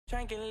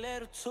Drank a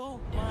little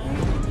too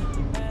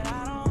much, but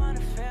I don't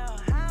wanna feel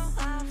how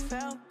I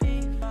felt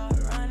before.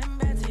 Running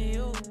back to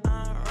you,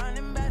 I'm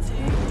running back to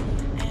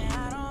you, and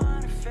I don't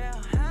wanna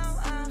feel how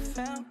I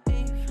felt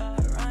before.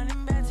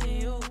 Running back to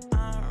you,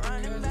 I'm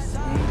running back to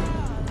you.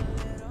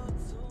 A little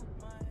too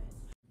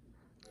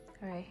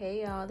much. Alright,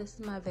 hey y'all, this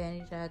is my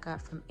vanity that I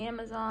got from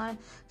Amazon.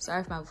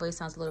 Sorry if my voice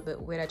sounds a little bit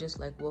weird. I just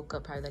woke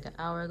up probably an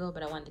hour ago,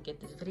 but I wanted to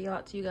get this video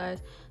out to you guys.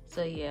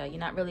 So yeah, you're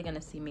not really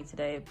gonna see me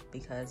today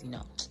because, you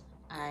know,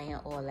 I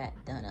ain't all that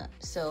done up.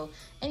 So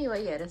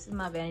anyway, yeah, this is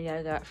my vanity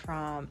I got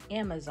from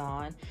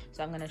Amazon.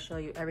 So I'm gonna show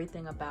you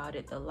everything about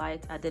it. The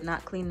lights, I did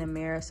not clean the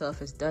mirror, so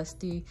if it's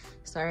dusty,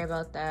 sorry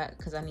about that,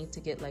 because I need to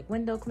get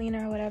window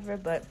cleaner or whatever.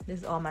 But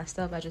this is all my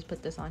stuff. I just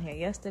put this on here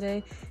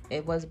yesterday.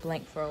 It was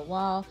blank for a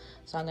while,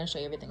 so I'm gonna show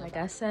you everything. Like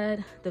I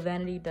said, the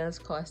vanity does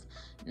cost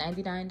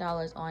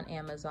 $99 on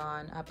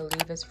Amazon. I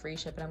believe it's free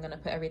shipping. I'm gonna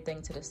put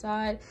everything to the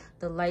side.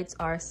 The lights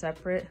are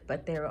separate,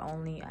 but they were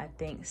only, I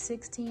think,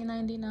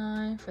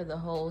 $16.99 for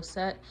the whole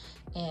set,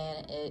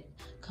 and it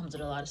comes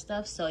with a lot of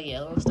stuff. So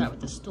yeah, we'll start with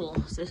the stool.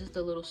 So this is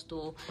the little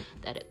stool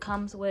that it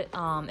comes with.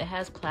 It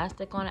has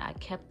plastic on it. I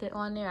kept it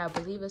on there. I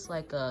believe it's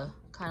like a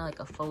kind of like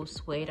a faux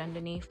suede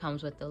underneath.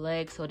 Comes with the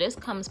legs. So this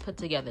comes put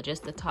together,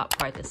 just the top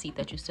part, the seat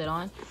that you sit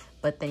on,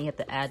 but then you have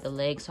to add the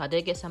legs. So I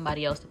did get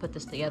somebody else to put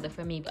this together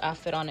for me, but I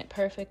fit on it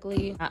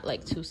perfectly, not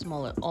like too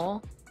small at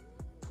all.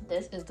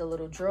 This is the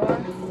little drawer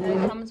that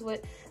it comes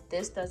with.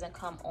 This doesn't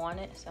come on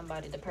it.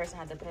 The person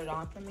had to put it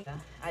on for me.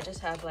 I just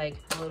have like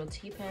my little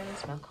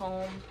T-pins, my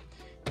comb,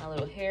 my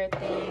little hair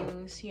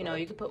things. You know,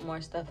 you could put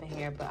more stuff in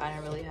here, but I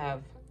don't really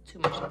have too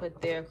much to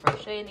put there.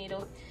 Crochet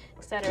needle,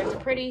 etc. It's a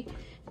pretty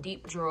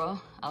deep drawer.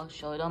 I'll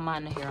show you. Don't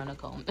mind the hair on the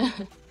comb.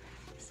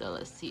 So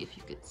let's see if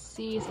you could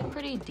see. It's a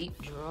pretty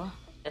deep drawer.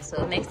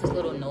 So it makes this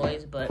little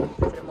noise, but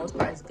for the most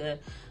part it's good.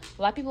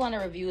 A lot of people on the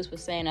reviews were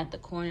saying that the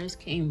corners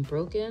came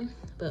broken,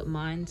 but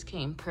mine's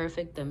came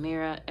perfect. The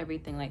mirror,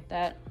 everything like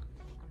that,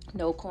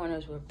 no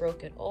corners were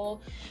broke at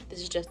all.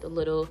 This is just a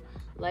little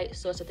light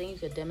source. I think you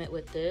could dim it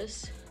with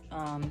this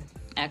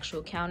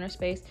actual counter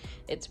space.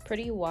 It's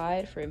pretty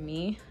wide for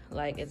me,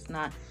 like it's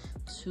not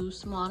too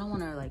small. I don't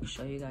want to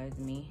show you guys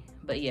me,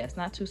 but yeah, it's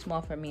not too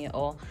small for me at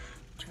all.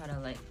 Try to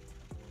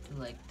do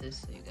like this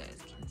so you guys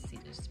can see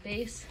the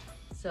space.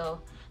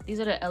 So these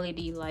are the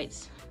LED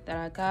lights that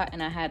I got,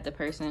 and I had the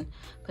person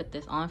put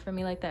this on for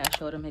me like that. I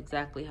showed them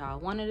exactly how I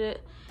wanted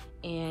it.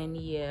 And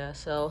yeah,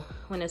 so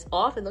when it's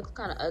off, it looks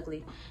kind of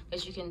ugly,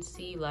 as you can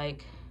see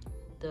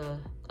the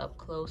up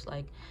close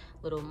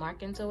little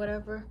markings or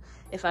whatever.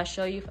 If I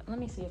show you, let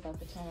me see if I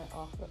can turn it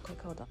off real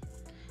quick. Hold on.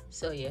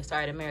 So yeah,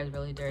 sorry, the mirror is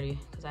really dirty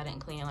because I didn't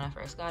clean it when I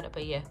first got it,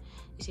 but yeah,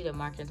 you see the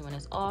markings when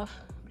it's off.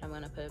 I'm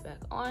gonna put it back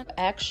on.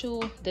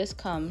 This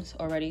comes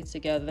already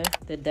together,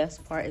 the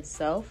desk part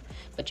itself,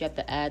 but you have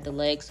to add the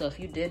legs. So if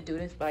you did do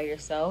this by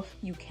yourself,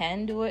 you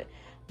can do it,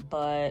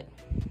 but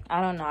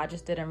I don't know, I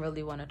just didn't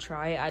really want to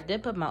try it. I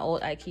did put my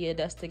old IKEA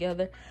desk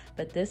together,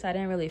 but this, I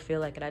didn't really feel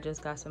like it. I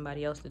just got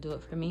somebody else to do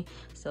it for me.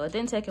 So it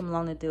didn't take him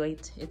long to do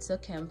it. It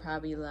took him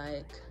probably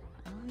I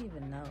don't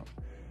even know,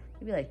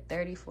 maybe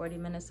 30-40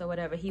 minutes or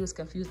whatever. He was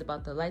confused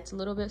about the lights a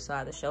little bit, so I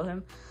had to show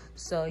him.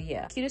 So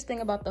yeah, cutest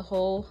thing about the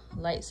whole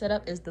light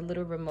setup is the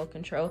little remote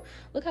control.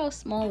 Look how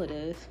small it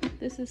is.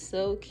 This is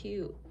so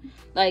cute.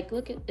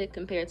 Look at it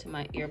compared to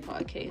my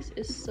earpod case.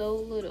 It's so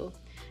little.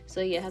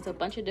 So yeah, it has a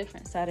bunch of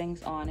different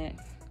settings on it.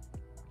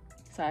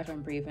 Sorry if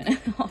I'm breathing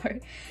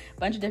hard.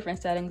 Bunch of different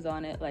settings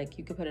on it.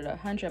 You could put it at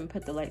 100 and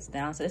put the lights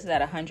down. So this is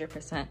at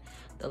 100%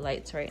 the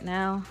lights right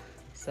now.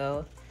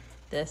 So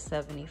that's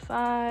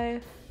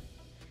 75.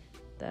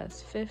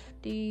 That's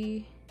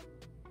 50,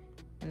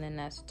 and then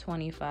that's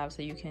 25,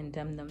 so you can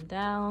dim them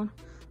down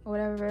or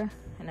whatever,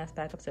 and that's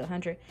back up to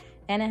 100.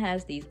 And it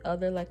has these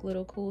other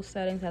little cool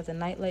settings. It has a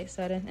night light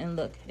setting, and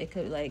look, it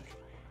could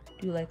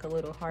do a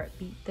little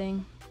heartbeat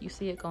thing. You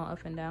see it going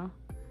up and down.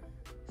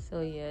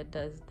 So yeah, it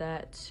does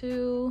that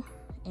too.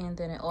 And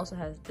then it also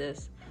has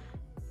this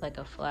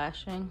a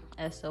flashing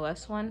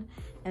SOS one,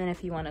 and then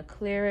if you want to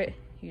clear it,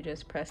 you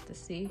just press the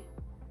C.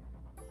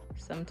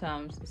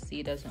 Sometimes the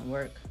C doesn't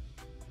work.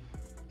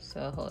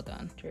 So hold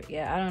on.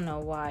 Yeah, I don't know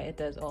why it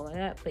does all of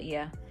that, but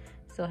yeah.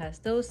 So it has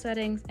those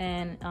settings,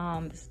 and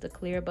this is the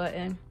clear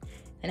button,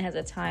 and it has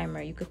a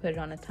timer. You could put it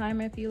on a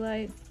timer if you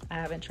like. I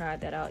haven't tried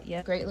that out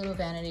yet. Great little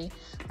vanity.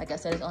 Like I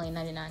said, it's only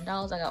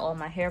 $99. I got all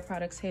my hair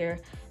products here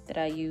that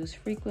I use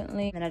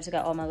frequently, and I just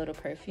got all my little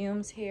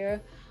perfumes here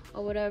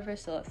or whatever,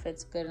 so it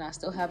fits good. And I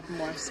still have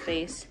more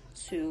space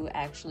to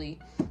actually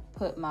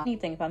put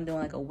anything if I'm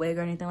doing a wig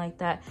or anything like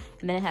that.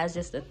 And then it has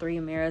just the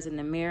 3 mirrors, and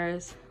the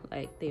mirrors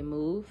they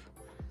move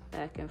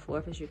back and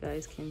forth, as you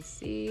guys can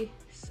see.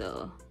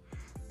 So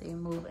they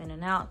move in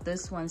and out.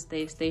 This one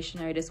stays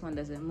stationary, this one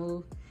doesn't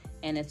move,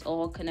 and it's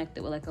all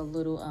connected with a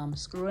little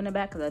screw in the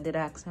back, because I did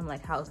ask him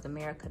how's the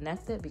mirror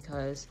connected,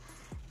 because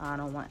I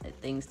don't want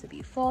things to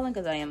be falling,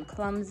 because I am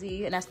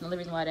clumsy. And that's the only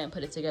reason why I didn't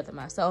put it together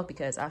myself,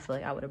 because I feel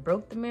like I would have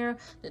broke the mirror.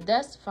 The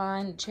desk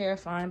fine, the chair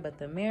fine, but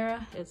the mirror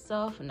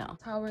itself, no.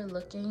 That's how we're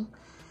looking.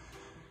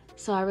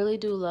 So I really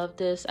do love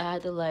this. I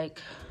had to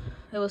like,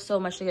 it was so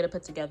much to get it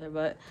put together,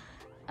 but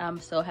I'm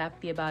so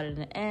happy about it in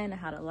the end,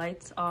 how the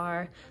lights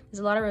are. There's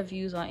a lot of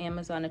reviews on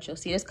Amazon that you'll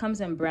see. This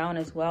comes in brown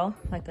as well,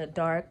 like a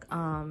dark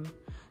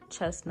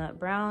chestnut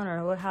brown,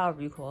 or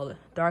however you call it,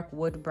 dark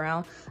wood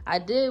brown. I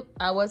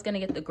was gonna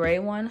get the gray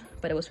one,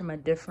 but it was from a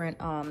different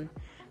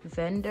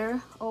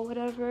vendor or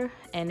whatever,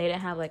 and they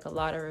didn't have like a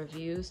lot of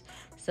reviews.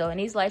 So, and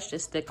these lights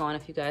just stick on.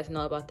 If you guys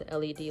know about the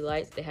LED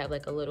lights, they have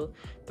like a little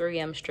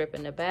 3M strip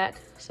in the back,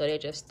 so they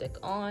just stick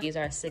on. These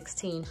are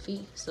 16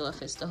 feet, so it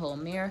fits the whole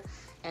mirror.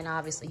 And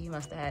obviously he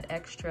must have had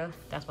extra,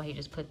 that's why he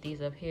just put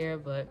these up here,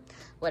 but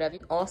whatever. You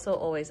can also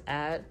always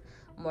add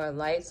more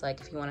lights,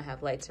 like if you want to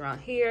have lights around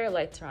here,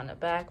 lights around the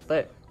back,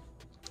 but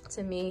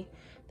to me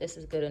this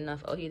is good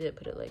enough. Oh, he did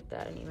put it like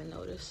that, I didn't even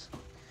notice.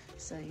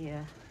 So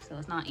yeah, so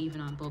it's not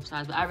even on both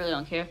sides, but I really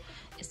don't care.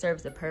 It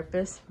serves the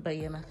purpose. But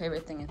yeah, my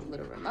favorite thing is the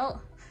little remote.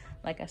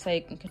 Like I said,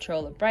 you can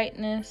control the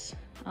brightness,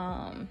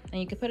 and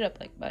you can put it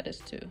up like by this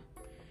too,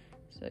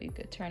 so you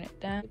could turn it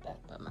down. Back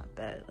by my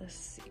bed, let's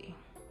see.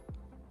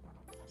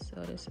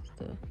 So this is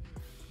the,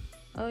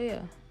 oh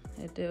yeah,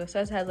 it do. It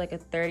says it has like a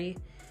 30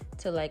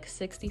 to like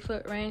 60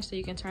 foot range, so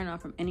you can turn it on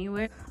from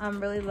anywhere. I'm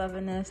really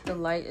loving this. The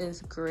light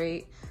is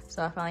great,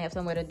 so I finally have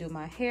somewhere to do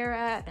my hair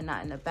at and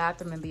not in the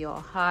bathroom and be all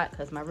hot,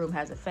 because my room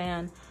has a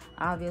fan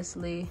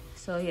obviously.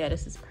 So yeah,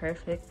 this is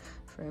perfect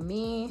for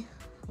me.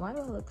 Why do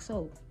I look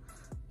so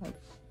like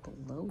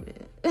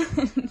bloated?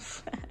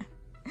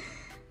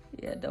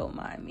 Yeah, don't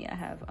mind me. I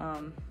have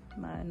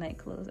my night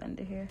clothes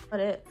under here. But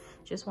it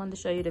just wanted to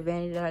show you the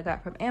vanity that I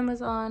got from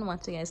Amazon.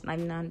 Once again, it's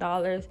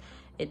 $99.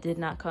 It did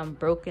not come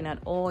broken at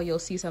all. You'll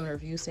see some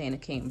reviews saying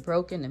it came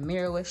broken, the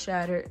mirror was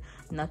shattered.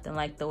 Nothing.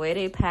 Like, the way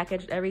they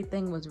packaged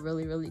everything was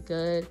really, really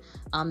good.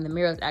 The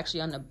mirror was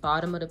actually on the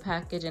bottom of the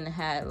package, and it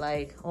had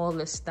like all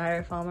this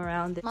styrofoam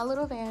around it. My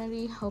little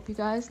vanity. Hope you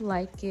guys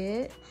like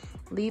it.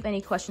 Leave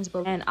any questions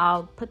below, and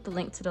I'll put the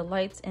link to the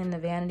lights in the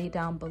vanity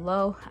down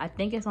below. I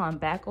think it's on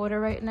back order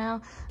right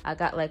now. I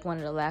got like one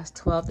of the last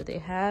 12 that they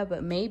have,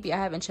 but maybe, I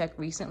haven't checked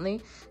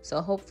recently,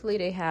 so hopefully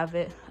they have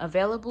it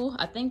available.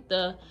 I think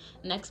the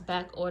next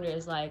back order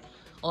is like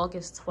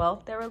August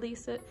 12th they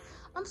release it.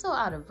 I'm so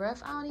out of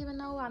breath, I don't even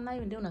know. I'm not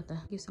even doing nothing.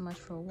 Thank you so much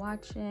for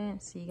watching.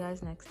 See you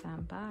guys next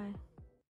time. Bye.